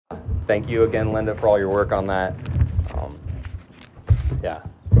Thank you again, Linda, for all your work on that. Yeah.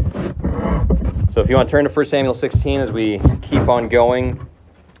 So if you want to turn to 1 Samuel 16 as we keep on going.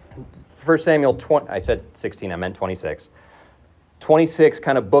 1 Samuel 20, I said 16, I meant 26. 26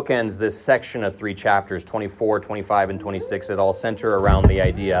 kind of bookends this section of 3 chapters, 24, 25, and 26. It all center around the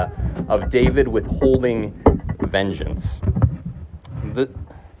idea of David withholding vengeance.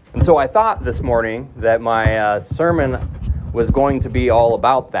 And so I thought this morning that my sermon was going to be all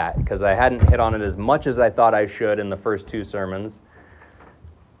about that, because I hadn't hit on it as much as I thought I should in the first 2 sermons.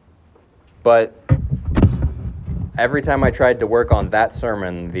 But every time I tried to work on that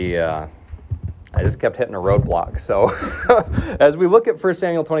sermon, I just kept hitting a roadblock. So as we look at 1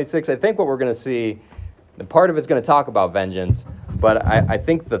 Samuel 26, I think what we're going to see, the part of it's going to talk about vengeance, but I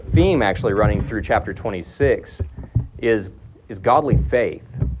think the theme actually running through chapter 26 is godly faith.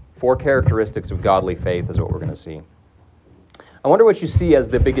 4 characteristics of godly faith is what we're going to see. I wonder what you see as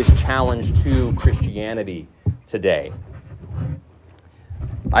the biggest challenge to Christianity today.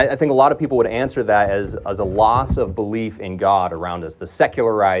 I think a lot of people would answer that as a loss of belief in God around us, the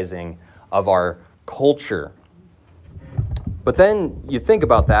secularizing of our culture. But then you think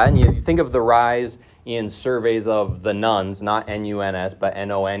about that, and you think of the rise in surveys of the nuns, not N-U-N-S, but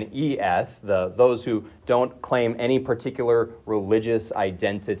N-O-N-E-S, those who don't claim any particular religious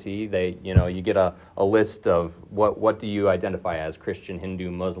identity. You get a list of what do you identify as, Christian,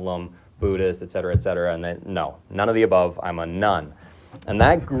 Hindu, Muslim, Buddhist, etc., and then, no, none of the above, I'm a nun. And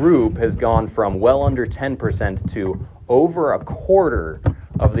that group has gone from well under 10% to over a quarter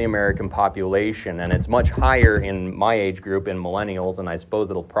of the American population, and it's much higher in my age group, in millennials, and I suppose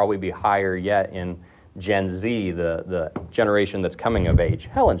it'll probably be higher yet in Gen Z, the generation that's coming of age,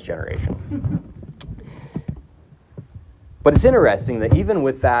 Helen's generation. But it's interesting that even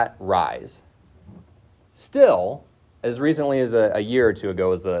with that rise, still, as recently as a year or two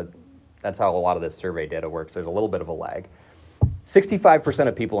ago, that's how a lot of this survey data works, there's a little bit of a lag, 65%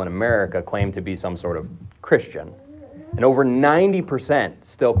 of people in America claim to be some sort of Christian. And over 90%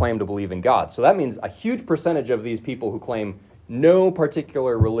 still claim to believe in God. So that means a huge percentage of these people who claim no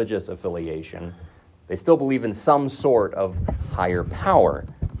particular religious affiliation, they still believe in some sort of higher power.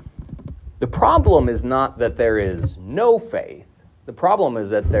 The problem is not that there is no faith. The problem is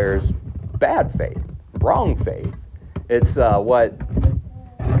that there's bad faith, wrong faith. It's what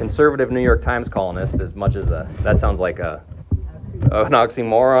conservative New York Times columnist, as much as that sounds like an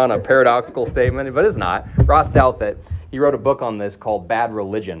oxymoron, a paradoxical statement, but it's not. Ross Douthat, he wrote a book on this called Bad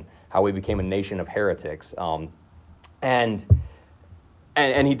Religion, How We Became a Nation of Heretics. And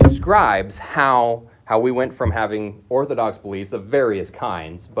he describes how we went from having orthodox beliefs of various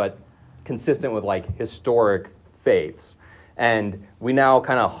kinds, but consistent with like historic faiths. And we now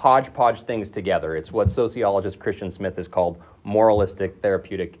kind of hodgepodge things together. It's what sociologist Christian Smith has called moralistic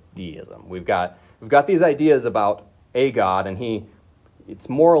therapeutic deism. We've got these ideas about a God, and it's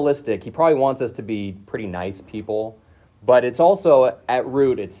moralistic. He probably wants us to be pretty nice people, but it's also, at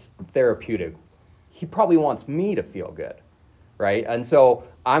root, it's therapeutic. He probably wants me to feel good, right? And so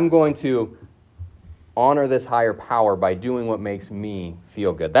I'm going to honor this higher power by doing what makes me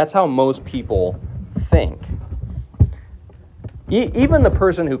feel good. That's how most people think. Even the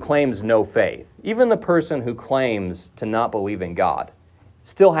person who claims no faith, even the person who claims to not believe in God,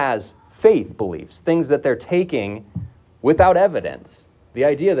 still has faith beliefs, things that they're taking without evidence. The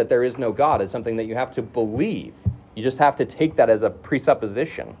idea that there is no God is something that you have to believe. You just have to take that as a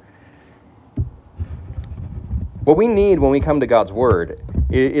presupposition. What we need when we come to God's Word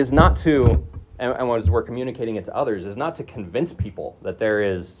is not to, and as we're communicating it to others, is not to convince people that there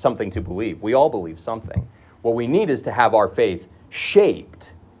is something to believe. We all believe something. What we need is to have our faith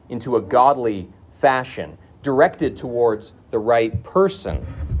shaped into a godly fashion, directed towards the right person.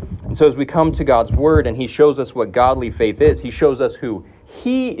 And so as we come to God's Word and He shows us what godly faith is, He shows us who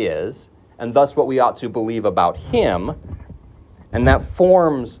He is, and thus what we ought to believe about Him, and that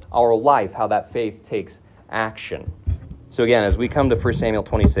forms our life, how that faith takes action. So again, as we come to 1 Samuel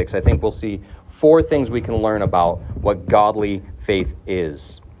 26, I think we'll see 4 things we can learn about what godly faith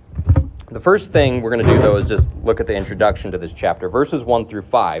is. The first thing we're going to do, though, is just look at the introduction to this chapter. Verses 1 through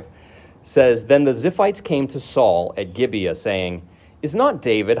 5 says, Then the Ziphites came to Saul at Gibeah, saying, Is not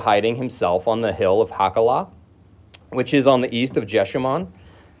David hiding himself on the hill of Hachilah, which is on the east of Jeshimon?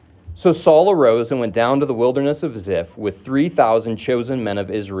 So Saul arose and went down to the wilderness of Ziph with 3,000 chosen men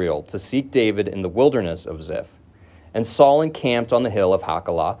of Israel to seek David in the wilderness of Ziph. And Saul encamped on the hill of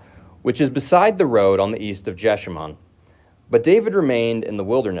Hachilah, which is beside the road on the east of Jeshimon. But David remained in the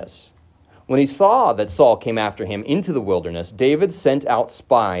wilderness. When he saw that Saul came after him into the wilderness, David sent out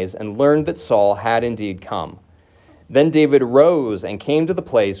spies and learned that Saul had indeed come. Then David rose and came to the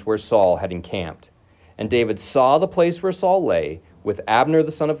place where Saul had encamped. And David saw the place where Saul lay, with Abner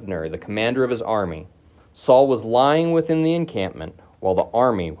the son of Ner, the commander of his army. Saul was lying within the encampment, while the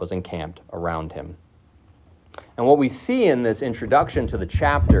army was encamped around him. And what we see in this introduction to the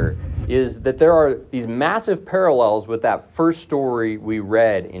chapter is that there are these massive parallels with that first story we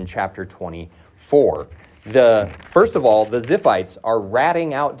read in chapter 24. First of all, the Ziphites are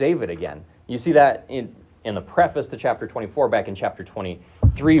ratting out David again. You see that in the preface to chapter 24, back in chapter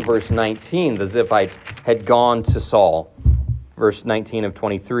 23, verse 19, the Ziphites had gone to Saul. Verse 19 of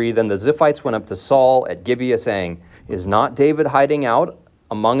 23, then the Ziphites went up to Saul at Gibeah, saying, is not David hiding out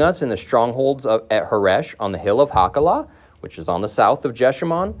among us in the strongholds at Horesh on the hill of Hachilah, which is on the south of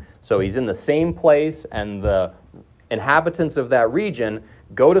Jeshimon? So he's in the same place, and the inhabitants of that region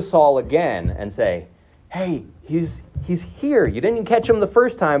go to Saul again and say, hey, he's here. You didn't catch him the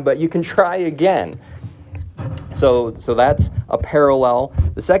first time, but you can try again. So that's a parallel.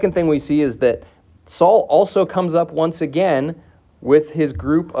 The second thing we see is that Saul also comes up once again with his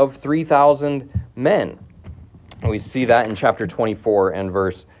group of 3,000 men. We see that in chapter 24 and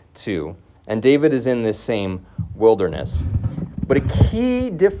verse 2. And David is in this same wilderness. But a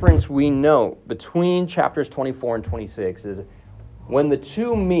key difference we note between chapters 24 and 26 is when the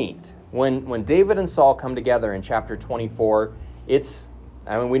two meet, when David and Saul come together in chapter 24,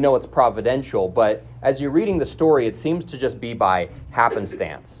 we know it's providential, but as you're reading the story, it seems to just be by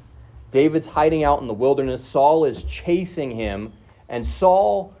happenstance. David's hiding out in the wilderness. Saul is chasing him, and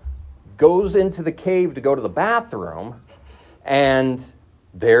Saul goes into the cave to go to the bathroom, and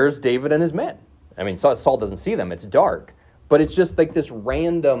there's David and his men. I mean, Saul doesn't see them. It's dark. But it's just like this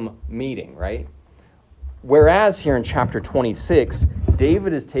random meeting, right? Whereas here in chapter 26,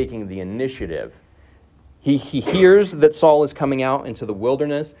 David is taking the initiative. He hears that Saul is coming out into the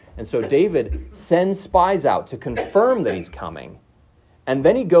wilderness, and so David sends spies out to confirm that he's coming. And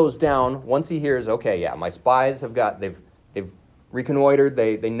then he goes down, once he hears, okay, yeah, my spies they've reconnoitered,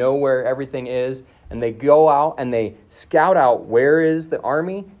 they know where everything is, and they go out and they scout out where is the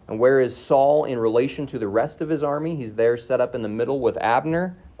army and where is Saul in relation to the rest of his army. He's there set up in the middle with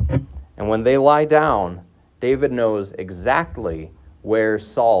Abner. And when they lie down, David knows exactly where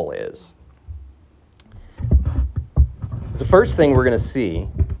Saul is. The first thing we're going to see,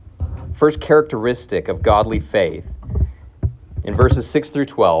 first characteristic of godly faith, in verses 6 through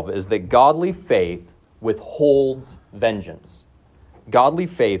 12, is that godly faith withholds vengeance. Godly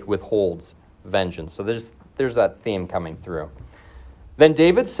faith withholds vengeance. So there's that theme coming through. Then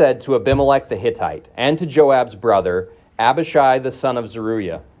David said to Ahimelech the Hittite and to Joab's brother, Abishai the son of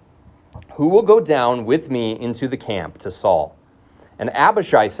Zeruiah, who will go down with me into the camp to Saul? And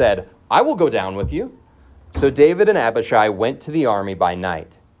Abishai said, I will go down with you. So David and Abishai went to the army by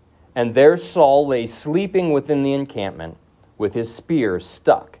night. And there Saul lay sleeping within the encampment, with his spear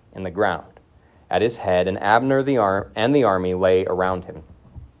stuck in the ground at his head, and Abner and the army lay around him.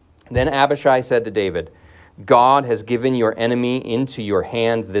 Then Abishai said to David, God has given your enemy into your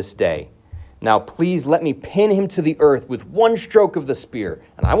hand this day. Now please let me pin him to the earth with one stroke of the spear,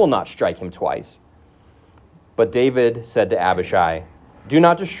 and I will not strike him twice. But David said to Abishai, do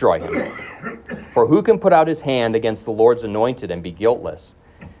not destroy him, for who can put out his hand against the Lord's anointed and be guiltless?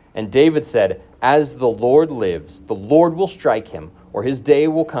 And David said, as the Lord lives, the Lord will strike him, or his day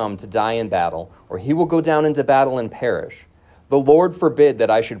will come to die in battle, or he will go down into battle and perish. The Lord forbid that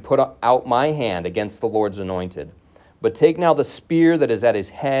I should put out my hand against the Lord's anointed. But take now the spear that is at his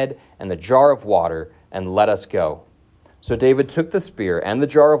head and the jar of water, and let us go. So David took the spear and the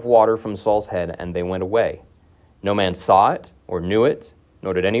jar of water from Saul's head, and they went away. No man saw it or knew it,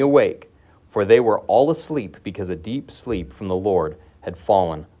 nor did any awake, for they were all asleep, because a deep sleep from the Lord had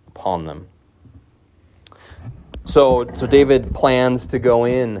fallen upon them. So David plans to go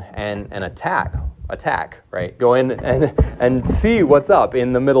in and attack, right? Go in and see what's up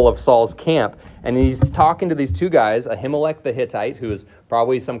in the middle of Saul's camp. And he's talking to these two guys, Ahimelech the Hittite, who is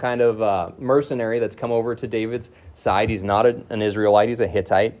probably some kind of mercenary that's come over to David's side. He's not an Israelite, he's a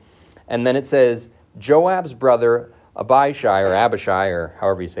Hittite. And then it says, Joab's brother Abishai, or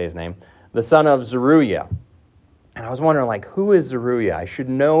however you say his name, the son of Zeruiah. And I was wondering, who is Zeruiah? I should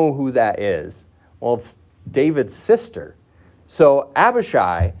know who that is. Well, it's David's sister. So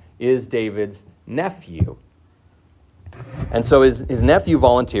Abishai is David's nephew. And so his nephew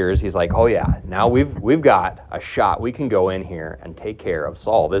volunteers. He's like, oh yeah, now we've got a shot. We can go in here and take care of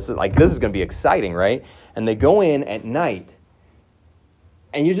Saul. This is going to be exciting, right? And they go in at night,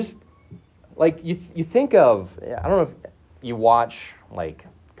 and you just, you think of, I don't know if you watch,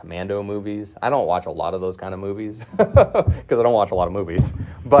 commando movies. I don't watch a lot of those kind of movies because I don't watch a lot of movies.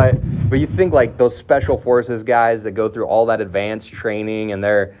 But you think like those special forces guys that go through all that advanced training and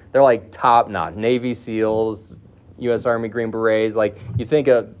they're like top notch Navy SEALs, U.S. Army Green Berets. Like you think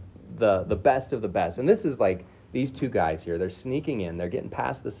of the best of the best. And this is like these two guys here. They're sneaking in. They're getting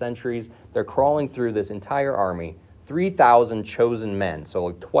past the sentries. They're crawling through this entire army. 3,000 chosen men. So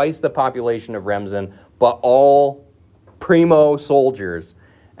like twice the population of Remsen, but all primo soldiers.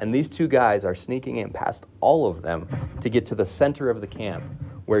 And these two guys are sneaking in past all of them to get to the center of the camp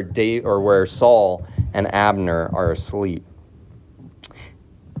where Saul and Abner are asleep.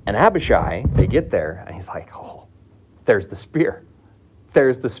 And Abishai, they get there, and he's like, oh, there's the spear.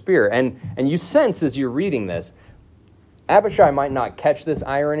 There's the spear. And you sense as you're reading this, Abishai might not catch this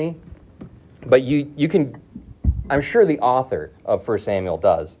irony, but you can, I'm sure the author of 1 Samuel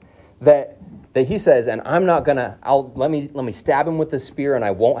does, that he says, and I'm not gonna, let me stab him with the spear and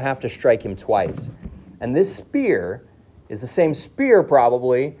I won't have to strike him twice. And this spear is the same spear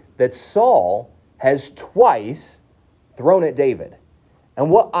probably that Saul has twice thrown at David.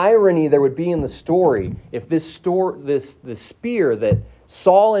 And what irony there would be in the story if this spear that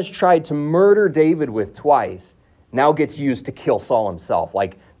Saul has tried to murder David with twice now gets used to kill Saul himself.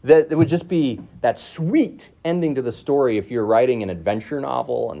 Like that, it would just be that sweet ending to the story if you're writing an adventure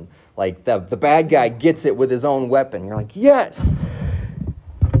novel and like the bad guy gets it with his own weapon. You're like, yes!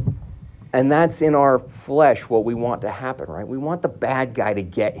 And that's in our flesh what we want to happen, right? We want the bad guy to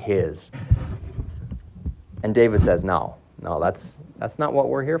get his. And David says, no, that's not what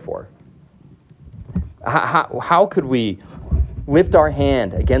we're here for. How could we lift our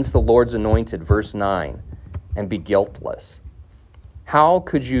hand against the Lord's anointed, verse 9, and be guiltless? How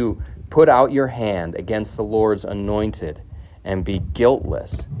could you put out your hand against the Lord's anointed and be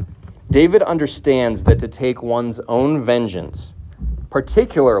guiltless? David understands that to take one's own vengeance,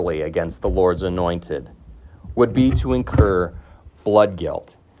 particularly against the Lord's anointed, would be to incur blood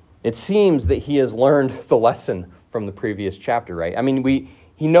guilt. It seems that he has learned the lesson from the previous chapter, right? I mean,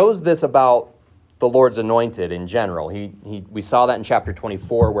 he knows this about the Lord's anointed in general. We saw that in chapter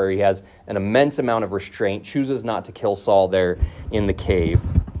 24 where he has an immense amount of restraint, chooses not to kill Saul there in the cave.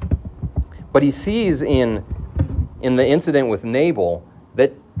 But he sees in the incident with Nabal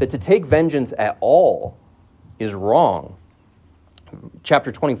that to take vengeance at all is wrong.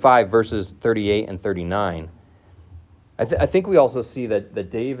 Chapter 25, verses 38 and 39. I think we also see that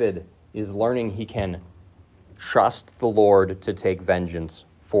David is learning he can trust the Lord to take vengeance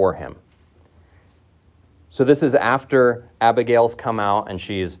for him. So this is after Abigail's come out and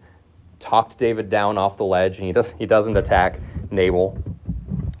she's talked David down off the ledge and he doesn't attack Nabal.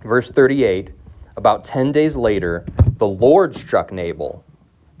 Verse 38, about 10 days later, the Lord struck Nabal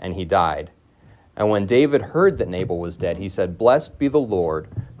and he died. And when David heard that Nabal was dead, he said, "Blessed be the Lord,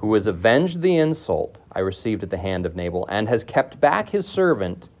 who has avenged the insult I received at the hand of Nabal, and has kept back his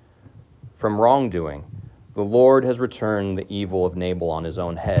servant from wrongdoing. The Lord has returned the evil of Nabal on his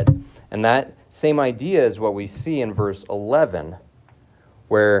own head." And that same idea is what we see in verse 11,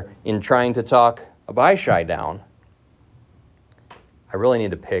 where in trying to talk Abishai down, I really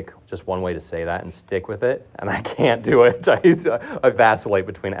need to pick just one way to say that and stick with it, and I can't do it. I vacillate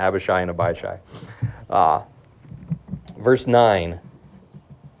between Abishai and Abishai. Verse 9,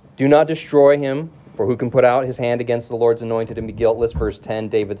 "Do not destroy him, for who can put out his hand against the Lord's anointed and be guiltless?" Verse 10,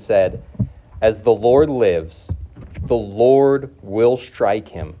 David said, "As the Lord lives, the Lord will strike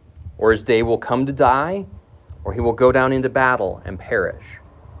him, or his day will come to die, or he will go down into battle and perish."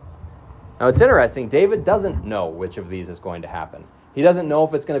 Now it's interesting, David doesn't know which of these is going to happen. He doesn't know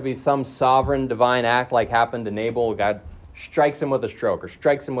if it's going to be some sovereign divine act like happened to Nabal. God strikes him with a stroke or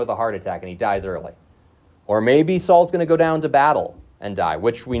strikes him with a heart attack and he dies early. Or maybe Saul's going to go down to battle and die,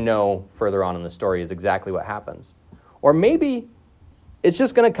 which we know further on in the story is exactly what happens. Or maybe it's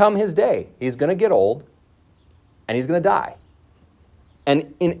just going to come his day. He's going to get old and he's going to die.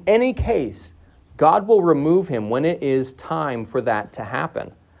 And in any case, God will remove him when it is time for that to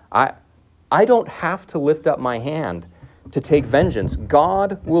happen. I don't have to lift up my hand to take vengeance.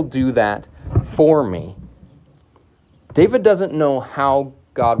 God will do that for me. David doesn't know how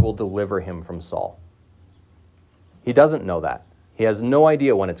God will deliver him from Saul. He doesn't know that. He has no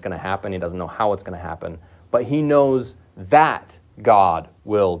idea when it's going to happen. He doesn't know how it's going to happen. But he knows that God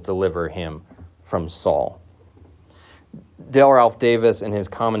will deliver him from Saul. Dale Ralph Davis, in his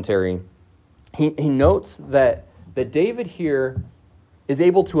commentary, he notes that David here is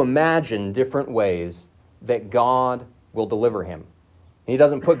able to imagine different ways that God will deliver him. He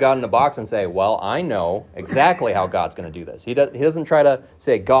doesn't put God in a box and say, well, I know exactly how God's going to do this. He doesn't try to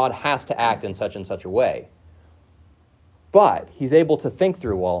say God has to act in such and such a way. But he's able to think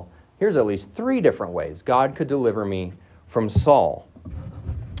through, well, here's at least 3 different ways God could deliver me from Saul.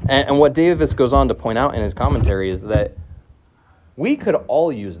 And what Davis goes on to point out in his commentary is that we could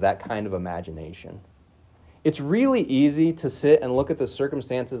all use that kind of imagination. It's really easy to sit and look at the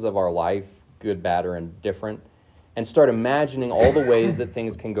circumstances of our life, good, bad, or indifferent, and start imagining all the ways that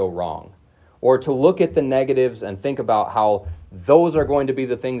things can go wrong. Or to look at the negatives and think about how those are going to be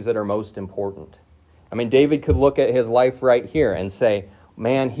the things that are most important. I mean, David could look at his life right here and say,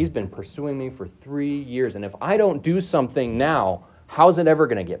 man, he's been pursuing me for 3 years, and if I don't do something now, how's it ever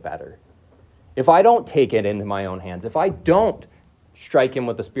going to get better? If I don't take it into my own hands, if I don't strike him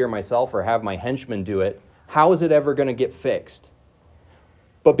with a spear myself or have my henchmen do it, how is it ever going to get fixed?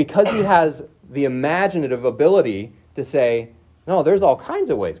 But because he has the imaginative ability to say, no, there's all kinds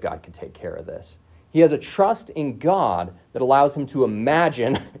of ways God could take care of this. He has a trust in God that allows him to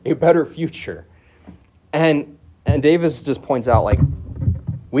imagine a better future. And Davis just points out, like,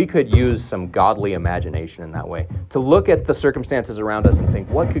 we could use some godly imagination in that way, to look at the circumstances around us and think,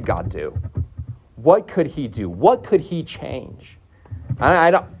 what could God do? What could he do? What could he change?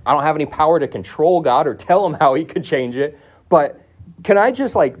 I don't have any power to control God or tell him how he could change it, but can I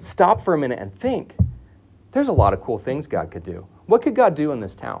just stop for a minute and think, there's a lot of cool things God could do. What could God do in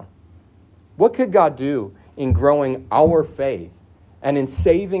this town? What could God do in growing our faith and in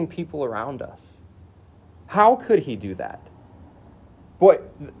saving people around us? How could he do that? Boy,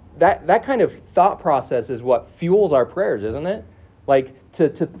 that kind of thought process is what fuels our prayers, isn't it? Like, to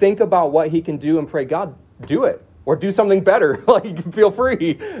think about what he can do and pray, God, do it. Or do something better. Feel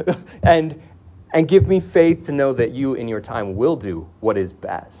free. And give me faith to know that you in your time will do what is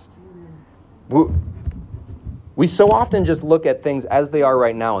best. We so often just look at things as they are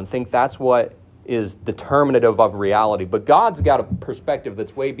right now and think that's what is determinative of reality. But God's got a perspective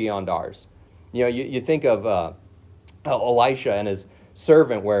that's way beyond ours. You know, you think of Elisha and his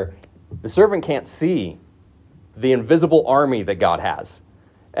servant, where the servant can't see the invisible army that God has.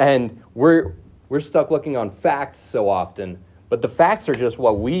 And we're stuck looking on facts so often, but the facts are just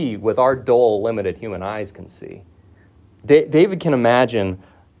what we, with our dull, limited human eyes, can see. David can imagine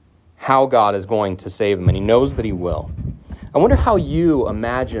how God is going to save him, and he knows that he will. I wonder how you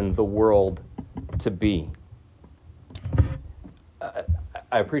imagine the world to be.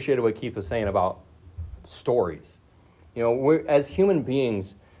 I appreciated what Keith was saying about stories. You know, we're, as human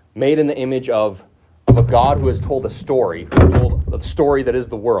beings, made in the image of a God who has told a story, who has told a story that is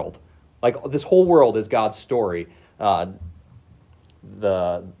the world. Like, this whole world is God's story. The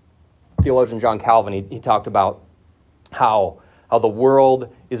theologian John Calvin, he talked about how the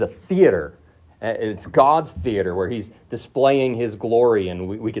world is a theater. It's God's theater where he's displaying his glory, and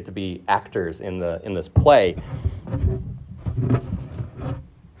we get to be actors in this play.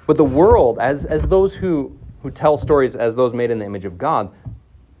 But the world, as those who tell stories as those made in the image of God,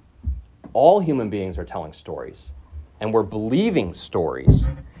 all human beings are telling stories, and we're believing stories,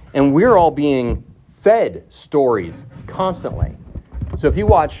 and we're all being fed stories constantly. So if you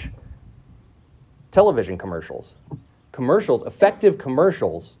watch television commercials, effective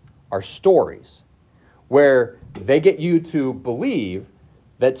commercials are stories where they get you to believe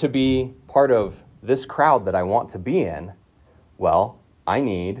that to be part of this crowd that I want to be in, well, I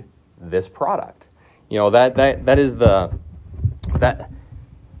need this product. You know, that's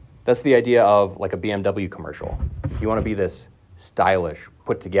the idea of like a BMW commercial. If you want to be this stylish,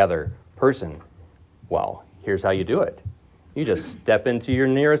 put together person, well, here's how you do it. You just step into your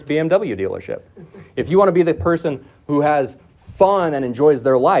nearest BMW dealership. If you want to be the person who has fun and enjoys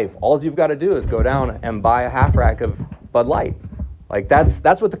their life, all you've got to do is go down and buy a half rack of Bud Light. Like,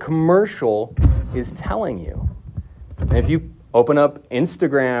 that's what the commercial is telling you. And if you open up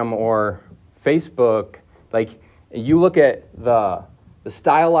Instagram or Facebook, like, you look at the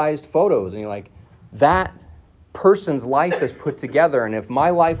stylized photos and you're like, that person's life is put together, and if my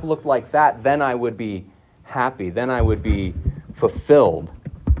life looked like that, then I would be happy, then I would be fulfilled.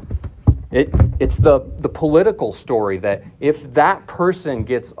 It's the political story that if that person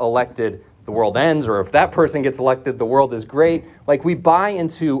gets elected, the world ends, or if that person gets elected, the world is great. Like, we buy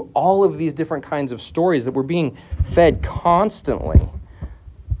into all of these different kinds of stories that we're being fed constantly.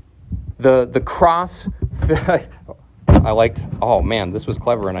 The cross, I liked, oh man, this was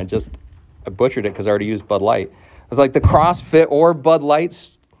clever, and I butchered it because I already used Bud Light. It was like the CrossFit or Bud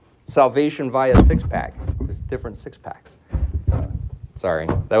Light's salvation via six-pack. It was different six-packs. Sorry,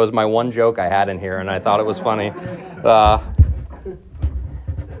 that was my one joke I had in here, and I thought it was funny.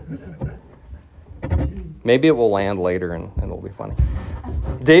 Maybe it will land later, and it'll be funny.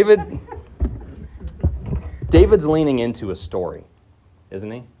 David's leaning into a story,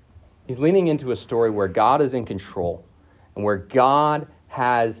 isn't he? He's leaning into a story where God is in control, and where God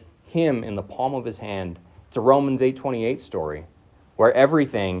has him in the palm of his hand. It's a Romans 8:28 story, where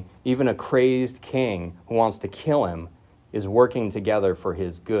everything, even a crazed king who wants to kill him, is working together for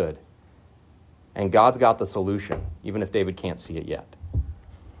his good. And God's got the solution, even if David can't see it yet.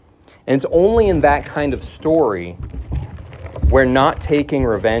 And it's only in that kind of story where not taking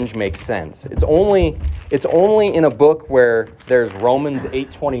revenge makes sense. It's only in a book where there's Romans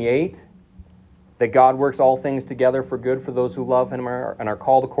 8:28 that God works all things together for good for those who love him and are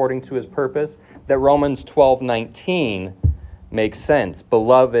called according to his purpose, that Romans 12:19 makes sense.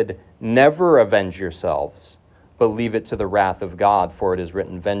 Beloved, never avenge yourselves, but leave it to the wrath of God, for it is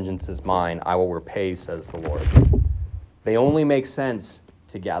written, vengeance is mine, I will repay, says the Lord. They only make sense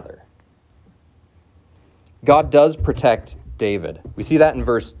together. God does protect David. We see that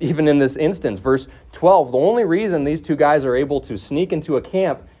even in this instance, verse 12. The only reason these two guys are able to sneak into a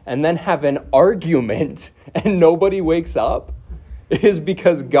camp and then have an argument and nobody wakes up is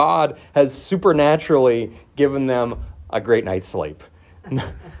because God has supernaturally given them a great night's sleep.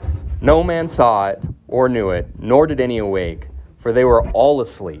 No man saw it or knew it, nor did any awake, for they were all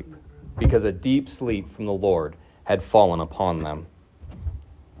asleep, because a deep sleep from the Lord had fallen upon them.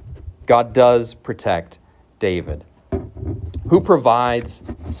 God does protect David. Who provides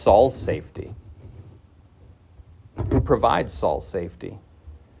Saul's safety? Who provides Saul's safety?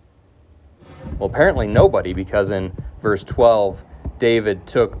 Well, apparently nobody, because in verse 12, David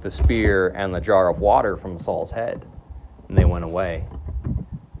took the spear and the jar of water from Saul's head, and they went away.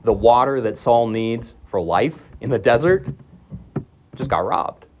 The water that Saul needs for life in the desert just got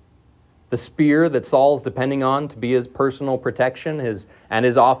robbed. The spear that Saul's depending on to be his personal protection, his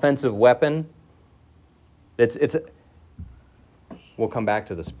offensive weapon, we'll come back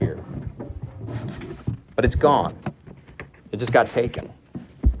to the spear. But it's gone. It just got taken.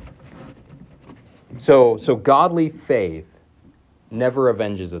 So godly faith never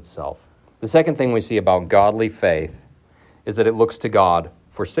avenges itself. The second thing we see about godly faith is that it looks to God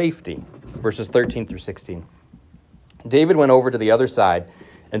for safety. Verses 13 through 16. David went over to the other side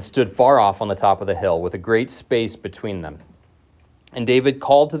and stood far off on the top of the hill with a great space between them. And David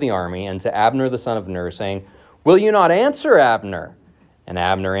called to the army and to Abner the son of Ner, saying, "Will you not answer, Abner?" And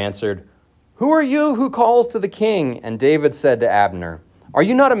Abner answered, "Who are you who calls to the king?" And David said to Abner, "Are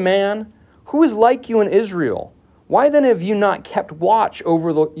you not a man? Who is like you in Israel? Why then have you not kept watch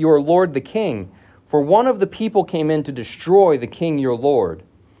over your lord the king? For one of the people came in to destroy the king your lord.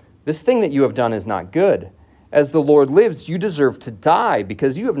 This thing that you have done is not good. As the Lord lives, you deserve to die,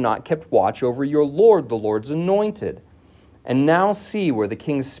 because you have not kept watch over your lord, the Lord's anointed. And now see where the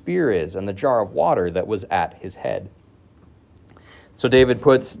king's spear is, and the jar of water that was at his head." So David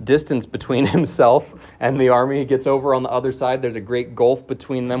puts distance between himself and the army. He gets over on the other side. There's a great gulf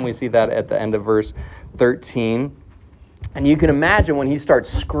between them. We see that at the end of verse 13. And you can imagine when he starts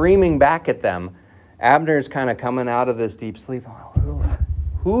screaming back at them, Abner's kind of coming out of this deep sleep.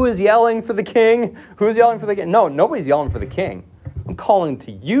 Who is yelling for the king? Who's yelling for the king? No, nobody's yelling for the king. I'm calling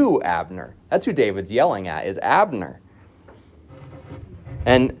to you, Abner. That's who David's yelling at, is Abner.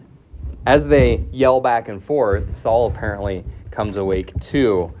 And as they yell back and forth, Saul apparently comes awake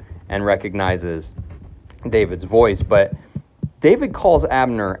too and recognizes David's voice. But David calls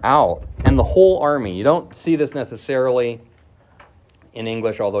Abner out, and the whole army. You don't see this necessarily in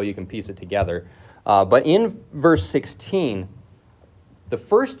English, although you can piece it together. But in verse 16, the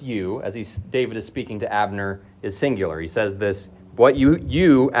first "you," as David is speaking to Abner, is singular. He says this, "What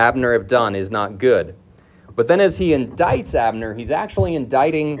you, Abner, have done is not good." But then as he indicts Abner, he's actually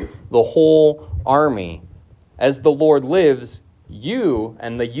indicting the whole army. As the Lord lives, you,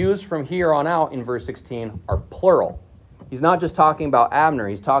 and the yous from here on out in verse 16 are plural. He's not just talking about Abner,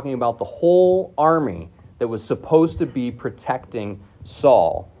 he's talking about the whole army that was supposed to be protecting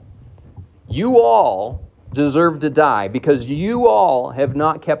Saul. You all deserve to die because you all have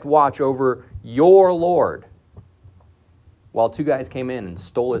not kept watch over your Lord. While two guys came in and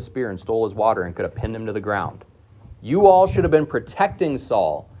stole his spear and stole his water and could have pinned him to the ground. You all should have been protecting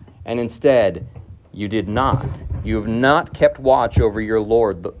Saul, and instead you did not. You have not kept watch over your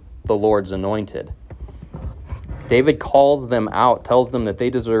Lord, the Lord's anointed. David calls them out, tells them that they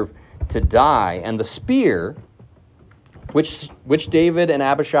deserve to die, and the spear, which David and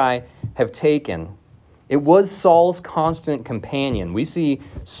Abishai have taken, it was Saul's constant companion. We see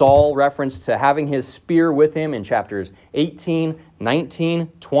Saul referenced to having his spear with him in chapters 18, 19,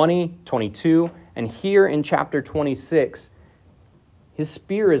 20, 22, and here in chapter 26, his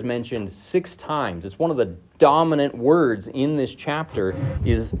spear is mentioned 6 times. It's one of the dominant words in this chapter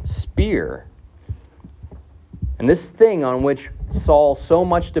is spear. And this thing on which Saul so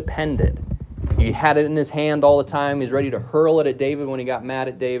much depended, he had it in his hand all the time. He's ready to hurl it at David when he got mad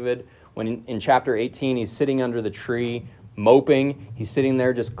at David. When in chapter 18 he's sitting under the tree moping. He's sitting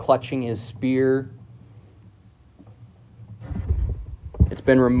there just clutching his spear. It's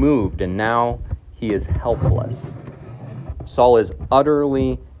been removed, and now he is helpless. Saul is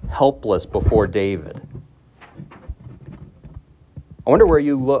utterly helpless before David. I wonder where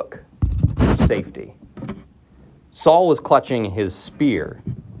you look for safety. Saul was clutching his spear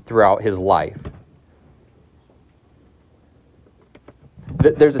throughout his life.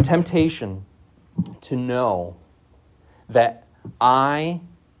 There's a temptation to know that I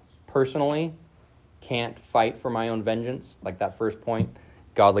personally can't fight for my own vengeance, like that first point.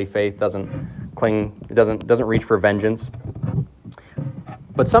 Godly faith doesn't reach for vengeance.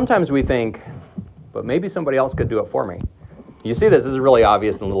 But sometimes we think, but maybe somebody else could do it for me. You see this is really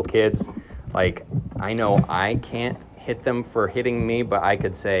obvious in little kids. Like, I know I can't hit them for hitting me, but I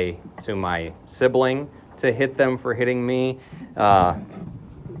could say to my sibling to hit them for hitting me. Not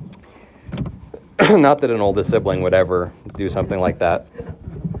that an oldest sibling would ever do something like that.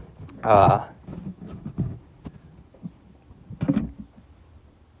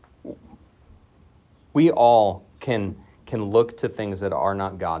 We all can look to things that are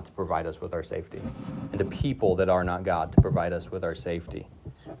not God to provide us with our safety, and to people that are not God to provide us with our safety.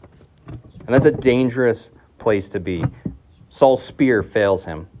 And that's a dangerous place to be. Saul's spear fails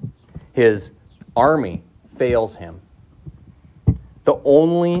him. His army fails him. The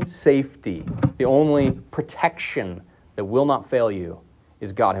only safety, the only protection that will not fail you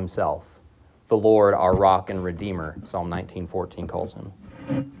is God himself. The Lord, our rock and redeemer, Psalm 19:14 calls him.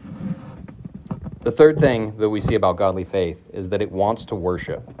 The third thing that we see about godly faith is that it wants to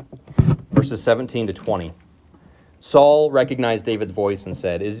worship. Verses 17 to 20. Saul recognized David's voice and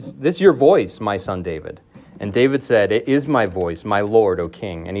said, "Is this your voice, my son David?" And David said, "It is my voice, my Lord, O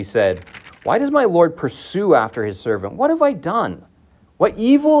king." And he said, "Why does my Lord pursue after his servant? What have I done? What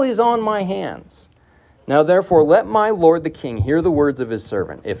evil is on my hands? Now therefore let my Lord the king hear the words of his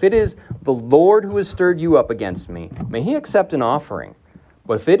servant. If it is the Lord who has stirred you up against me, may he accept an offering.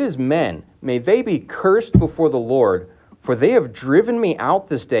 But if it is men, may they be cursed before the Lord, for they have driven me out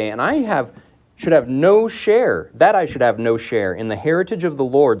this day, and I should have no share in the heritage of the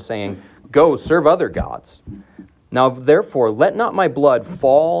Lord, saying, Go, serve other gods. Now therefore let not my blood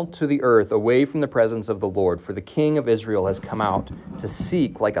fall to the earth away from the presence of the Lord, for the king of Israel has come out to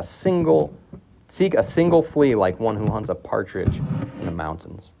seek a single flea, like one who hunts a partridge in the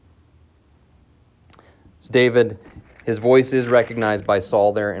mountains." So David, his voice is recognized by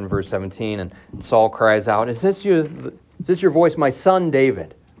Saul there in verse 17, and Saul cries out, Is this your voice, my son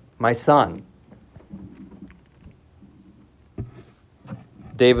David, my son?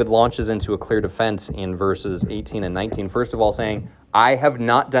 David launches into a clear defense in verses 18 and 19, first of all saying, I have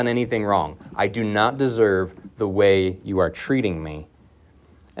not done anything wrong. I do not deserve the way you are treating me.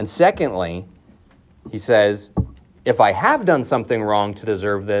 And secondly, he says, if I have done something wrong to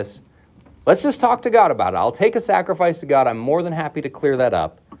deserve this, let's just talk to God about it. I'll take a sacrifice to God. I'm more than happy to clear that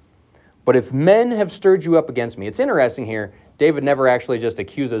up. But if men have stirred you up against me, it's interesting here, David never actually just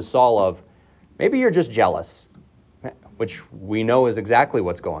accuses Saul of, maybe you're just jealous, which we know is exactly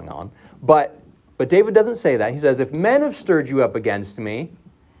what's going on. But David doesn't say that. He says, if men have stirred you up against me,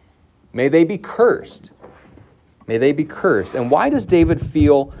 may they be cursed. May they be cursed. And why does David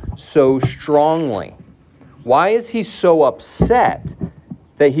feel so strongly? Why is he so upset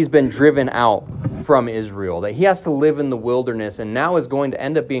that he's been driven out from Israel, that he has to live in the wilderness and now is going to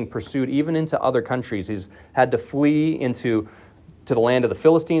end up being pursued even into other countries? He's had to flee to the land of the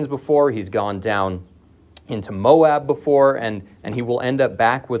Philistines before. He's gone down into Moab before, and he will end up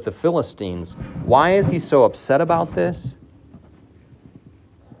back with the Philistines. Why is he so upset about this?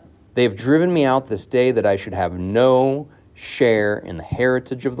 They have driven me out this day that I should have no share in the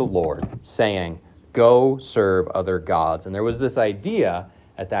heritage of the Lord, saying, Go serve other gods. And there was this idea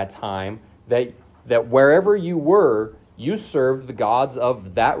at that time that wherever you were, you served the gods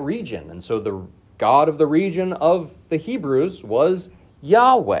of that region. And so the God of the region of the Hebrews was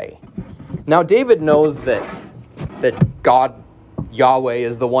Yahweh. Now David knows that God, Yahweh,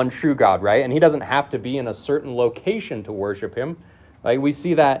 is the one true God, right? And he doesn't have to be in a certain location to worship him. Right? We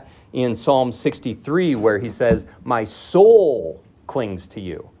see that in Psalm 63 where he says, my soul clings to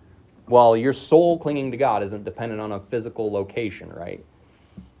you. Well, your soul clinging to God isn't dependent on a physical location, right?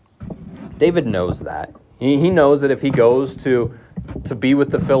 David knows that. He knows that if he goes to be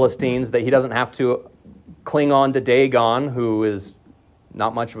with the Philistines, that he doesn't have to cling on to Dagon, who is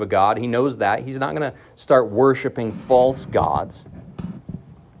not much of a god. He knows that. He's not going to start worshiping false gods.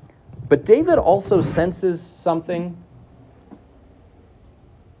 But David also senses something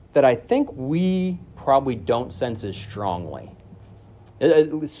that I think we probably don't sense as strongly.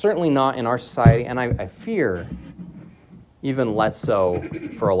 It's certainly not in our society, and I fear even less so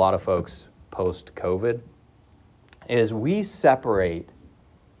for a lot of folks post-COVID, is we separate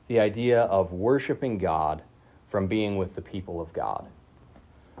the idea of worshiping God from being with the people of God.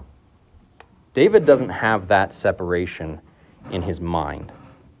 David doesn't have that separation in his mind.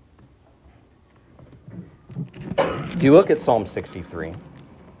 If you look at Psalm 63,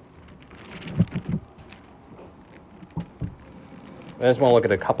 I just want to look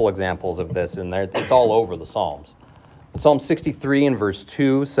at a couple examples of this, and it's all over the Psalms. Psalm 63 in verse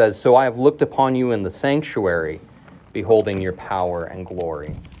 2 says, "So I have looked upon you in the sanctuary, beholding your power and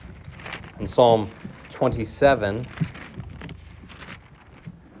glory." In Psalm 27,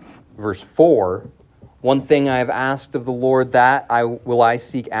 verse 4, "One thing I have asked of the Lord, that will I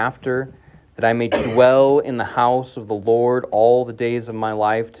seek after, that I may dwell in the house of the Lord all the days of my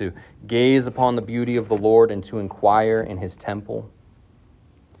life, to gaze upon the beauty of the Lord and to inquire in his temple."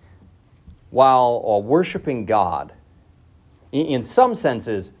 While worshiping God, in some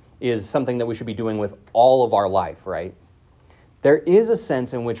senses, is something that we should be doing with all of our life, right? There is a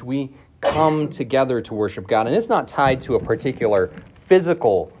sense in which we come together to worship God, and it's not tied to a particular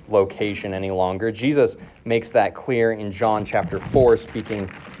physical location any longer. Jesus makes that clear in John chapter 4, speaking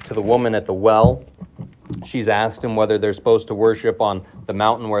to the woman at the well. She's asked him whether they're supposed to worship on the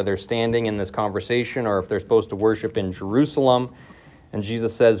mountain where they're standing in this conversation, or if they're supposed to worship in Jerusalem. And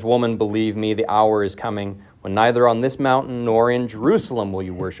Jesus says, "Woman, believe me, the hour is coming when neither on this mountain nor in Jerusalem will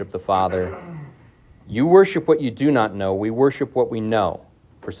you worship the Father. You worship what you do not know. We worship what we know,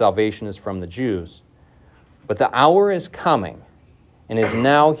 for salvation is from the Jews. But the hour is coming and is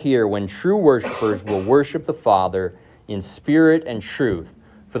now here when true worshipers will worship the Father in spirit and truth.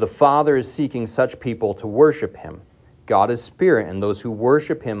 For the Father is seeking such people to worship him. God is spirit, and those who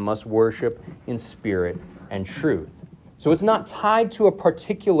worship him must worship in spirit and truth." So it's not tied to a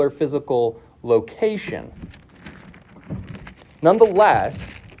particular physical location. Nonetheless,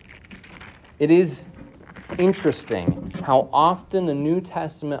 it is interesting how often the New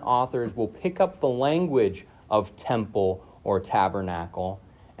Testament authors will pick up the language of temple or tabernacle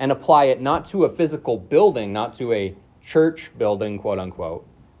and apply it not to a physical building, not to a church building, quote unquote,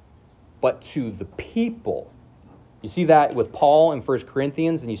 but to the people. You see that with Paul in 1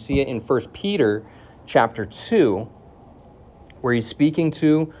 Corinthians, and you see it in 1 Peter chapter 2, where he's speaking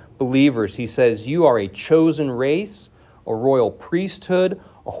to believers. He says, "You are a chosen race, a royal priesthood,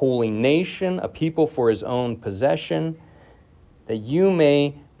 a holy nation, a people for his own possession, that you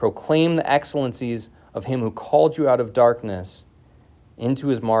may proclaim the excellencies of him who called you out of darkness into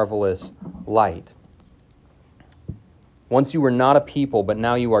his marvelous light. Once you were not a people, but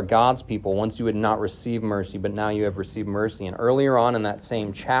now you are God's people. Once you had not received mercy, but now you have received mercy." And earlier on in that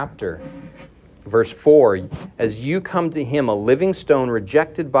same chapter, verse 4, "As you come to him, a living stone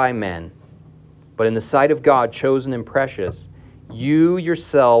rejected by men, but in the sight of God chosen and precious, you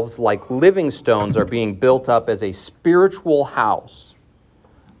yourselves, like living stones, are being built up as a spiritual house,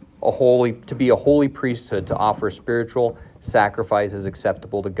 to be a holy priesthood, to offer spiritual sacrifices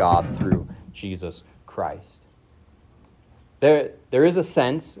acceptable to God through Jesus Christ." There is a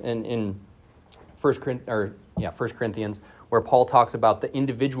sense in 1 Corinthians where Paul talks about the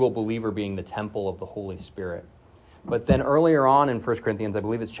individual believer being the temple of the Holy Spirit. But then earlier on in 1 Corinthians, I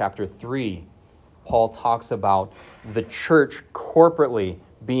believe it's chapter 3, Paul talks about the church corporately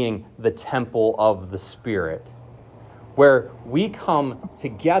being the temple of the Spirit, where we come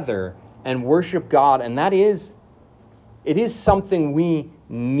together and worship God, and it is something we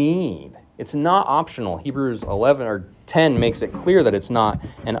need. It's not optional. Hebrews 11 or 10 makes it clear that it's not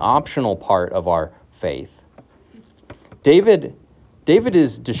an optional part of our faith. David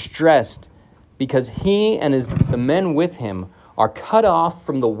is distressed because he and the men with him are cut off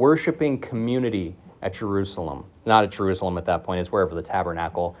from the worshiping community at Jerusalem. Not at Jerusalem at that point. It's wherever the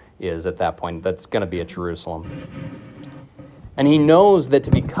tabernacle is at that point. That's going to be at Jerusalem. And he knows that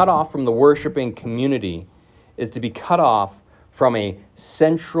to be cut off from the worshiping community is to be cut off from a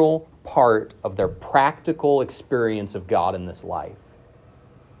central part of their practical experience of God in this life.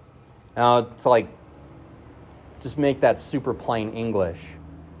 Now, it's like, just make that super plain English.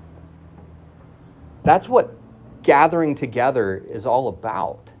 That's what gathering together is all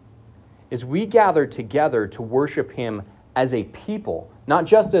about. Is we gather together to worship him as a people, not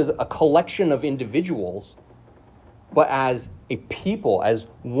just as a collection of individuals, but as a people, as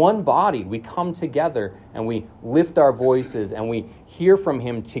one body. We come together and we lift our voices and we hear from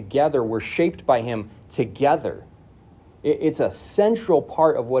him together. We're shaped by him together. It's a central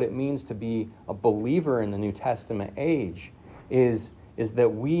part of what it means to be a believer in the New Testament age, is that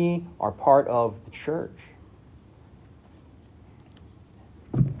we are part of the church.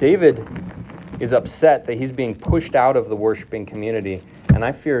 David is upset that he's being pushed out of the worshiping community. And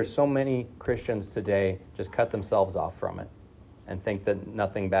I fear so many Christians today just cut themselves off from it and think that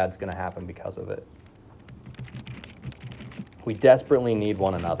nothing bad's going to happen because of it. We desperately need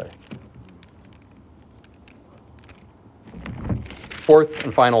one another. Fourth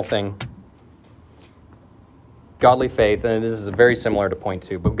and final thing, godly faith, and this is very similar to point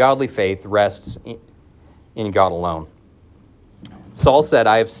 2, but godly faith rests in God alone. Saul said,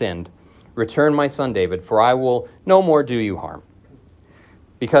 I have sinned. Return my son David, for I will no more do you harm,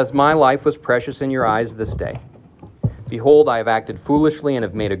 because my life was precious in your eyes this day. Behold, I have acted foolishly and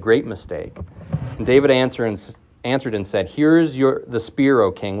have made a great mistake. And David answered and said, Here is the spear,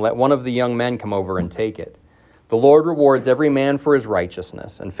 O king. Let one of the young men come over and take it. The Lord rewards every man for his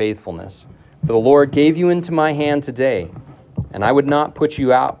righteousness and faithfulness. For the Lord gave you into my hand today, and I would not put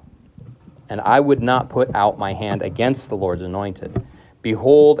you out, and I would not put out my hand against the Lord's anointed.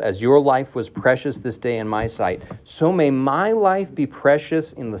 Behold, as your life was precious this day in my sight, so may my life be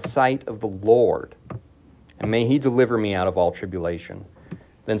precious in the sight of the Lord, and may he deliver me out of all tribulation.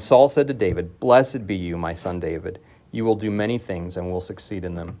 Then Saul said to David, Blessed be you, my son David. You will do many things and will succeed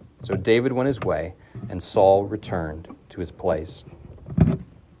in them. So David went his way, and Saul returned to his place.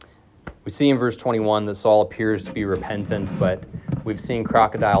 We see in verse 21 that Saul appears to be repentant, but we've seen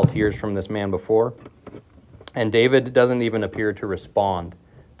crocodile tears from this man before. And David doesn't even appear to respond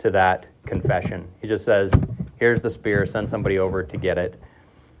to that confession. He just says, here's the spear, send somebody over to get it.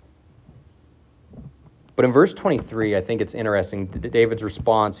 But in verse 23, I think it's interesting, David's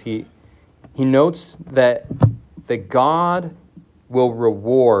response, he notes that God will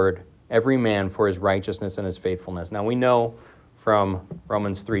reward every man for his righteousness and his faithfulness. Now we know from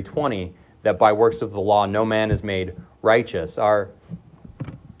Romans 3:20 that by works of the law no man is made righteous. Our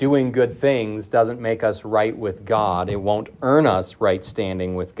doing good things doesn't make us right with God. It won't earn us right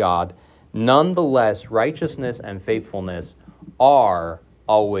standing with God. Nonetheless, righteousness and faithfulness are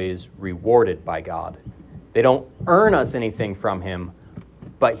always rewarded by God. They don't earn us anything from him,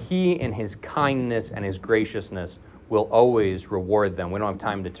 but he in his kindness and his graciousness will always reward them. We don't have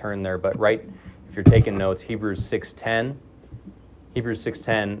time to turn there, but if you're taking notes, Hebrews 6:10. Hebrews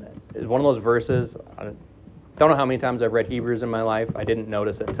 6:10 is one of those verses. I don't know how many times I've read Hebrews in my life. I didn't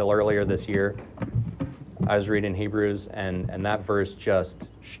notice it until earlier this year. I was reading Hebrews, and that verse just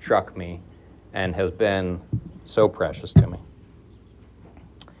struck me and has been so precious to me.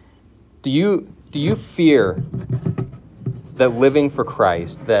 Do you fear that living for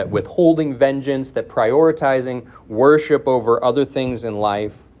Christ, that withholding vengeance, that prioritizing worship over other things in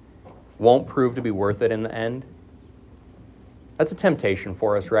life won't prove to be worth it in the end? That's a temptation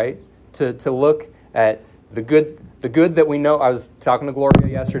for us, right? To look at the good that we know. I was talking to Gloria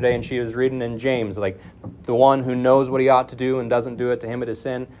yesterday, and she was reading in James, like, the one who knows what he ought to do and doesn't do it, to him it is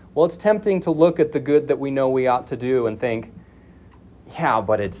sin. Well, it's tempting to look at the good that we know we ought to do and think, yeah,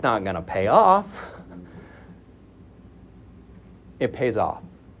 but it's not going to pay off. It pays off.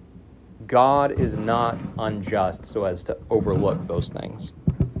 God is not unjust so as to overlook those things.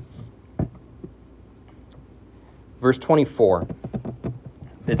 Verse 24.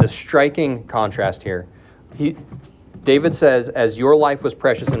 It's a striking contrast here. David says, as your life was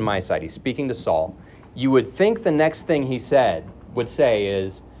precious in my sight, he's speaking to Saul. You would think the next thing he would say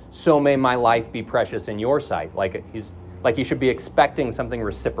is, so may my life be precious in your sight. Like he should be expecting something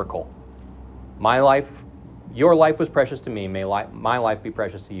reciprocal. Your life was precious to me, may my life be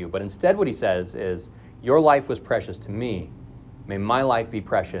precious to you. But instead what he says is, your life was precious to me, may my life be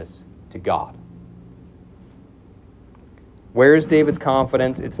precious to God. Where is David's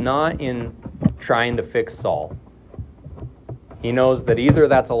confidence? It's not in trying to fix Saul. He knows that either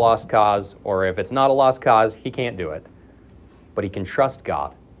that's a lost cause, or if it's not a lost cause, he can't do it. But he can trust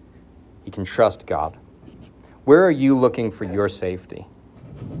God. He can trust God. Where are you looking for your safety?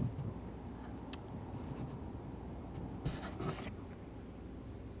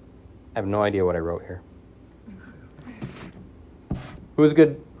 I have no idea what I wrote here. Whose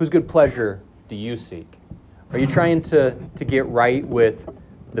good pleasure do you seek? Are you trying to get right with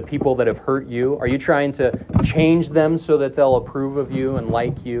the people that have hurt you? Are you trying to change them so that they'll approve of you and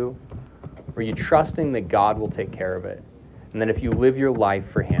like you? Or are you trusting that God will take care of it? And that if you live your life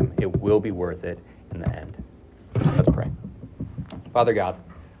for him, it will be worth it in the end. Let's pray. Father God,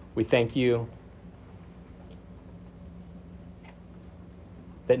 we thank you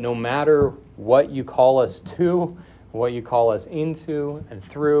that no matter what you call us to, what you call us into and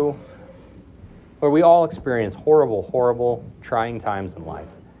through, Lord, we all experience horrible, horrible, trying times in life.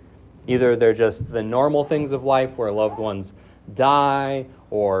 Either they're just the normal things of life where loved ones die,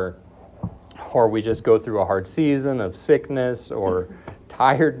 or we just go through a hard season of sickness or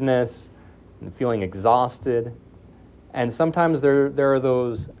tiredness. and feeling exhausted. And sometimes there are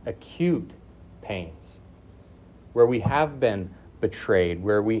those acute pains where we have been betrayed,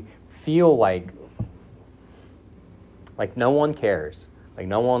 where we feel like no one cares, like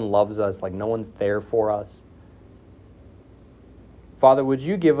no one loves us, like no one's there for us. Father, would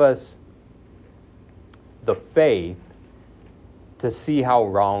you give us the faith to see how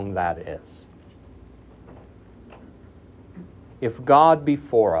wrong that is? If God be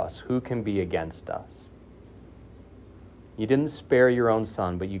for us, who can be against us? You didn't spare your own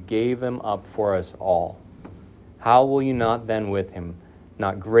Son, but you gave him up for us all. How will you not then with him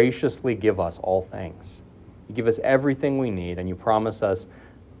not graciously give us all things? You give us everything we need, and you promise us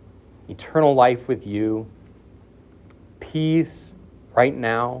eternal life with you, peace right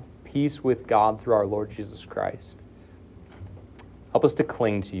now, peace with God through our Lord Jesus Christ. Help us to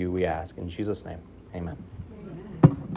cling to you, we ask. In Jesus' name, amen.